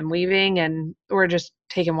bobbing and weaving and we're just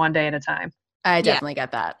taking one day at a time. I definitely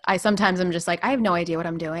get that. I sometimes I'm just like, I have no idea what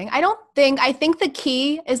I'm doing. I think the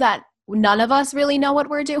key is that none of us really know what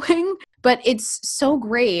we're doing, but it's so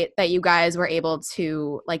great that you guys were able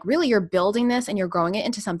to like, really you're building this and you're growing it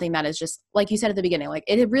into something that is just, like you said at the beginning, like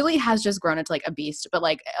it really has just grown into like a beast, but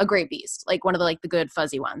like a great beast, like one of the, like the good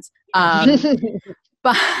fuzzy ones.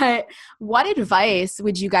 But what advice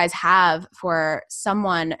would you guys have for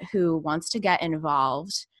someone who wants to get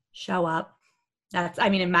involved? Show up.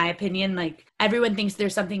 In my opinion, like everyone thinks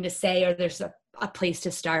there's something to say or there's a place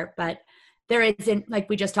to start, but there isn't, like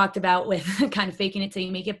we just talked about with kind of faking it till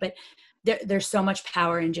you make it, but there's so much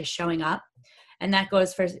power in just showing up. And that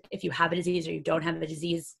goes for if you have a disease or you don't have a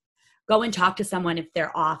disease, go and talk to someone if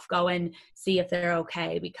they're off, go and see if they're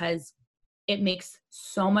okay, because it makes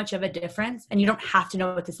so much of a difference. And you don't have to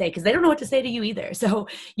know what to say because they don't know what to say to you either. So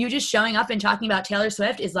you just showing up and talking about Taylor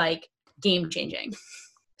Swift is like game changing.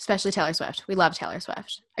 Especially Taylor Swift. We love Taylor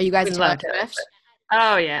Swift. Are you guys a Taylor Swift?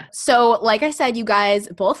 Oh, yeah. So like I said, you guys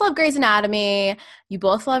both love Grey's Anatomy. You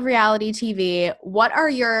both love reality TV. What are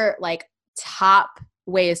your like top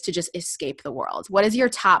ways to just escape the world? What is your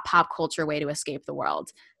top pop culture way to escape the world?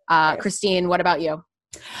 Christine, what about you?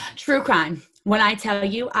 True crime. When I tell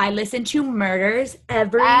you, I listen to murders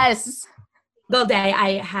every single day.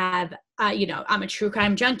 I have I'm a true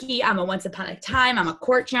crime junkie. I'm a once upon a time. I'm a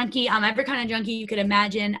court junkie. I'm every kind of junkie you could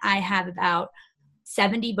imagine. I have about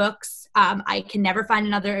 70 books. I can never find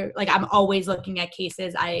another, like I'm always looking at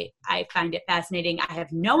cases. I find it fascinating. I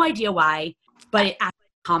have no idea why, but it actually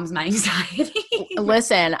calms my anxiety.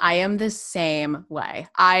 Listen, I am the same way.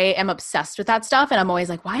 I am obsessed with that stuff. And I'm always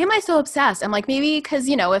like, why am I so obsessed? I'm like, maybe because,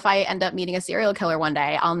 if I end up meeting a serial killer one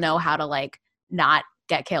day, I'll know how to like not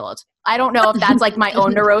get killed. I don't know if that's like my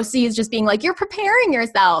own neuroses just being like, you're preparing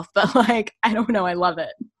yourself. But like, I don't know. I love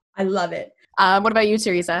it. I love it. What about you,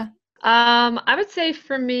 Teresa? I would say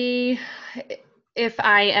for me, if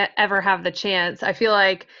I ever have the chance, I feel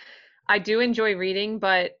like I do enjoy reading,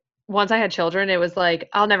 but once I had children, it was like,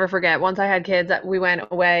 I'll never forget. Once I had kids, we went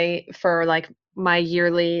away for like my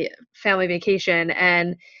yearly family vacation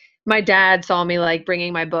and my dad saw me like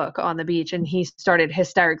bringing my book on the beach and he started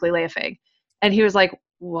hysterically laughing. And he was like,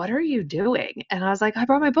 what are you doing? And I was like, I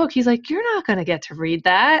brought my book. He's like, you're not going to get to read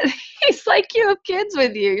that. He's like, you have kids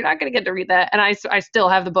with you. You're not going to get to read that. And I still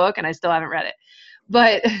have the book and I still haven't read it.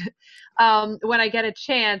 But when I get a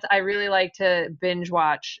chance, I really like to binge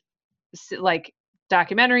watch like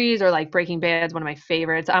documentaries or like Breaking Bad's one of my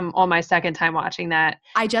favorites. I'm on my second time watching that.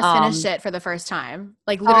 I just finished it for the first time.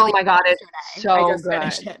 Like literally. Oh my God. It's so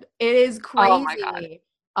good. It is crazy.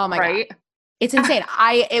 Oh my God. It's insane.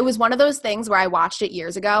 It was one of those things where I watched it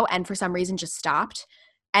years ago and for some reason just stopped.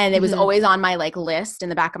 And it was always on my like list in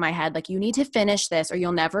the back of my head, like you need to finish this or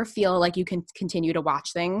you'll never feel like you can continue to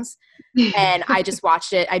watch things. And I just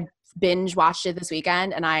watched it. I binge watched it this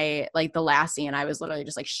weekend and I like the last scene, I was literally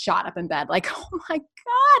just like shot up in bed. Like, oh my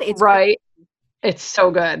God. It's right. Crazy. It's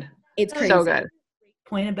so good. It's crazy. So good.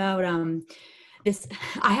 Point about this.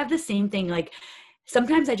 I have the same thing. Like,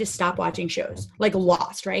 sometimes I just stop watching shows, like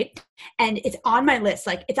Lost, right? And it's on my list.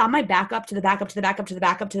 Like it's on my backup to the backup to the backup to the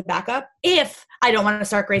backup to the backup if I don't want to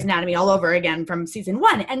start Grey's Anatomy all over again from season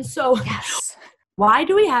 1. And so why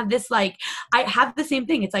do we have this? Like I have the same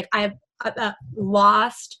thing. It's like I have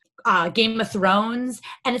Lost, Game of Thrones,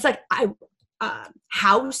 and it's like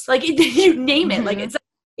House, like you name it. Like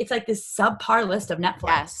it's like this subpar list of Netflix.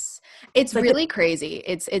 Yes. It's like really crazy.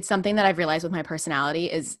 It's something that I've realized with my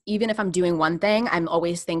personality is even if I'm doing one thing, I'm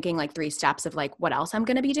always thinking like 3 steps of like what else I'm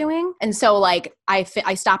going to be doing. And so like I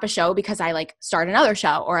stop a show because I like start another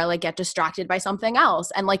show or I like get distracted by something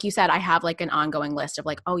else. And like you said, I have like an ongoing list of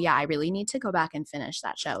like, oh yeah, I really need to go back and finish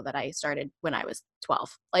that show that I started when I was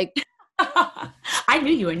 12. Like I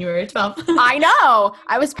knew you when you were 12. I know.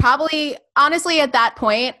 I was probably honestly at that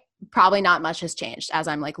point, probably not much has changed as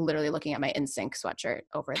I'm like literally looking at my NSYNC sweatshirt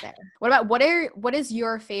over there. What is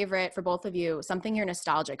your favorite for both of you? Something you're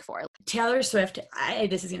nostalgic for? Taylor Swift.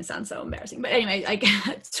 This is going to sound so embarrassing, but anyway, like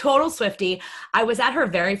total Swiftie. I was at her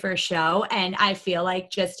very first show and I feel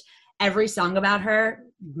like just every song about her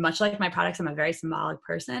much like my products, I'm a very symbolic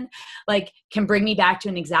person, like can bring me back to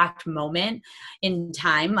an exact moment in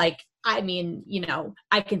time. Like, I mean, you know,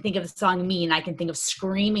 I can think of the song Mean. I can think of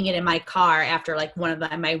screaming it in my car after like one of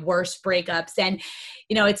my worst breakups. And,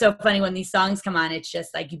 you know, it's so funny when these songs come on, it's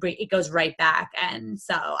just like it goes right back. And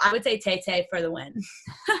so I would say Tay Tay for the win.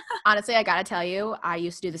 Honestly, I gotta tell you, I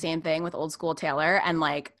used to do the same thing with Old School Taylor. And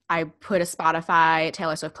like, I put a Spotify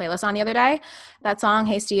Taylor Swift playlist on the other day. That song,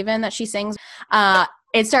 Hey Steven, that she sings.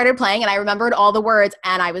 It started playing and I remembered all the words,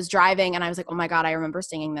 and I was driving and I was like, oh my God, I remember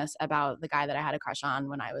singing this about the guy that I had a crush on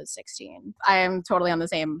when I was 16. I am totally on the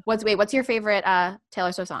same. What's your favorite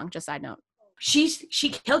Taylor Swift song? Just side note. She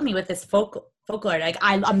killed me with this folklore. Like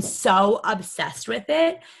I'm so obsessed with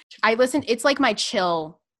it. It's like my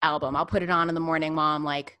chill album. I'll put it on in the morning while I'm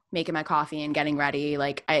like making my coffee and getting ready.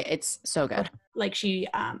 Like it's so good. Like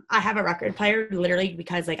I have a record player literally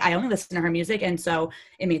because like I only listen to her music, and so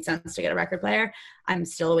it made sense to get a record player. I'm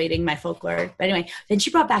still awaiting my folklore. But anyway, then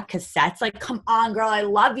she brought back cassettes. Like, come on, girl, I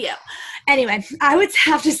love you. Anyway, I would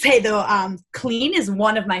have to say though, Clean is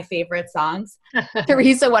one of my favorite songs.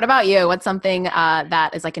 Teresa, what about you? What's something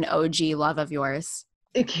that is like an OG love of yours?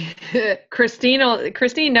 Christine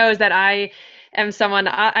knows that I am someone,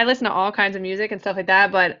 I listen to all kinds of music and stuff like that,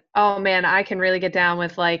 but oh man, I can really get down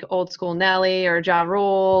with like old school Nelly or Ja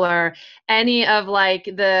Rule or any of like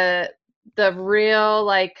the real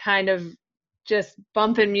like kind of just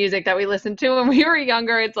bumping music that we listened to when we were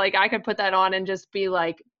younger. It's like I could put that on and just be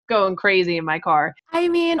like going crazy in my car. I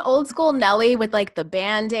mean, old school Nelly with like the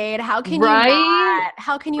Band-Aid. How can you not?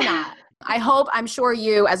 How can you not? I'm sure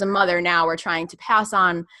you as a mother now are trying to pass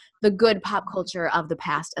on the good pop culture of the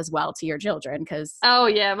past as well to your children. Cause oh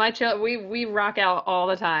yeah, we rock out all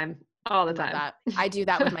the time. All the time. That. I do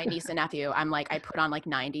that with my niece and nephew. I'm like, I put on like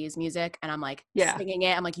 90s music and I'm like singing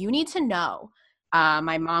it. I'm like, you need to know.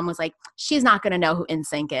 My mom was like, she's not going to know who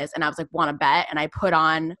NSYNC is. And I was like, want to bet? And I put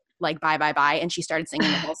on like Bye Bye Bye, and she started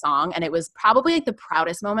singing the whole song, and it was probably like the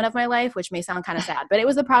proudest moment of my life, which may sound kind of sad, but it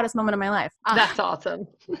was the proudest moment of my life. That's awesome.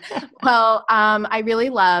 Well, I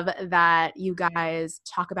really love that you guys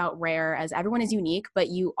talk about Rare as everyone is unique, but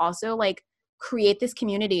you also like create this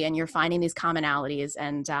community and you're finding these commonalities.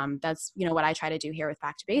 And that's, you know, what I try to do here with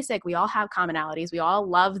Back to Basic. We all have commonalities. We all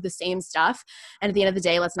love the same stuff. And at the end of the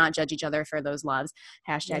day, let's not judge each other for those loves.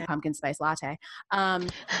 # pumpkin spice latte.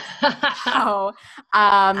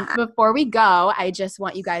 Before we go, I just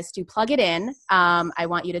want you guys to plug it in. I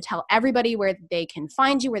want you to tell everybody where they can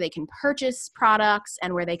find you, where they can purchase products,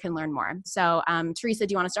 and where they can learn more. So Teresa,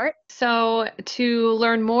 do you want to start? So to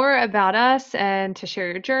learn more about us and to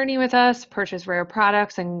share your journey with us, purchase Rare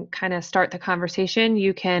products and kind of start the conversation,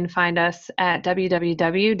 you can find us at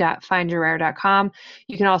www.findyourrare.com.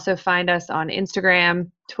 You can also find us on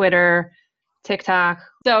Instagram, Twitter, TikTok.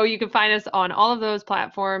 So you can find us on all of those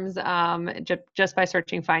platforms just by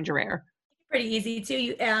searching Find Your Rare. Pretty easy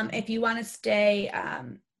too. If you want to stay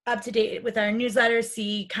up to date with our newsletter,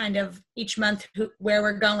 see kind of each month where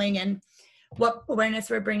we're going and what awareness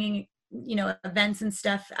we're bringing, you know, events and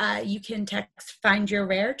stuff, you can text Find Your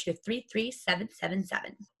Rare to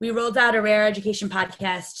 33777. We rolled out a Rare Education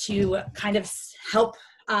podcast to kind of help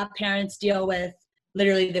parents deal with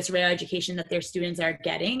literally this rare education that their students are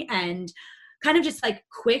getting, and kind of just like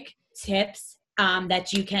quick tips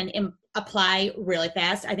that you can apply really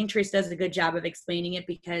fast. I think Teresa does a good job of explaining it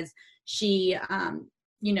because she,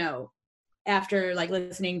 you know, after like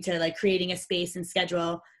listening to like creating a space and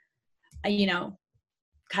schedule, you know,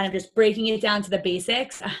 kind of just breaking it down to the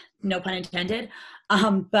basics, no pun intended.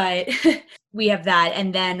 But we have that.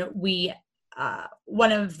 And then we,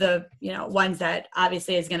 one of the, you know, ones that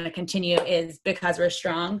obviously is going to continue is Because We're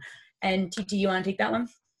Strong. And TT, you want to take that one?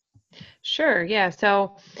 Sure. Yeah.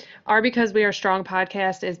 So our Because We Are Strong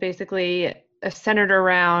podcast is basically centered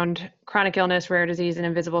around chronic illness, rare disease, and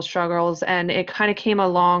invisible struggles. And it kind of came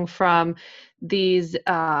along from these,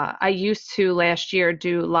 I used to last year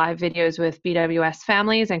do live videos with BWS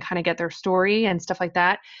families and kind of get their story and stuff like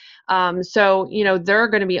that. So, you know, they're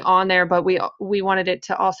going to be on there, but we wanted it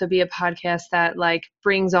to also be a podcast that like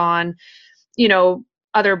brings on, you know,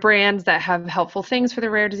 other brands that have helpful things for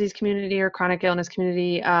the rare disease community or chronic illness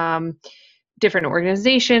community. Different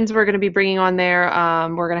organizations we're going to be bringing on there.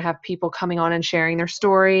 We're going to have people coming on and sharing their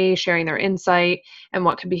story, sharing their insight and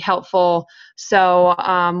what could be helpful. So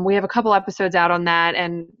we have a couple episodes out on that,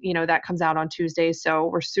 and you know that comes out on Tuesdays. So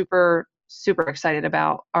we're super excited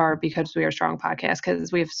about our Because We Are Strong podcast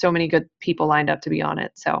because we have so many good people lined up to be on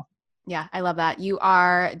it. So yeah, I love that. You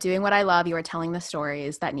are doing what I love. You are telling the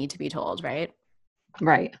stories that need to be told, right?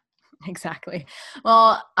 Right. Exactly.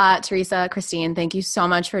 Well, Teresa, Christine, thank you so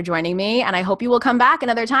much for joining me. And I hope you will come back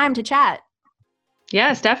another time to chat.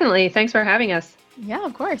 Yes, definitely. Thanks for having us. Yeah,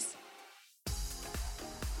 of course.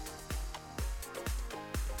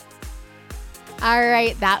 All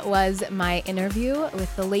right, that was my interview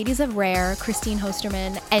with the ladies of Rare, Christine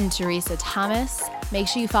Hosterman and Teresa Thomas. Make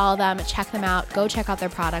sure you follow them, check them out, go check out their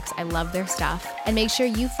products. I love their stuff. And make sure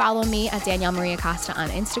you follow me at Danielle Marie Acosta on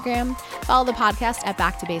Instagram. Follow the podcast at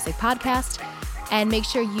Back to Basic Podcast. And make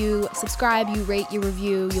sure you subscribe, you rate, you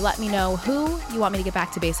review, you let me know who you want me to get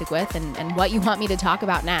back to basic with and what you want me to talk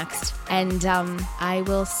about next. And I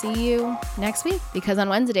will see you next week because on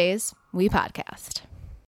Wednesdays, we podcast.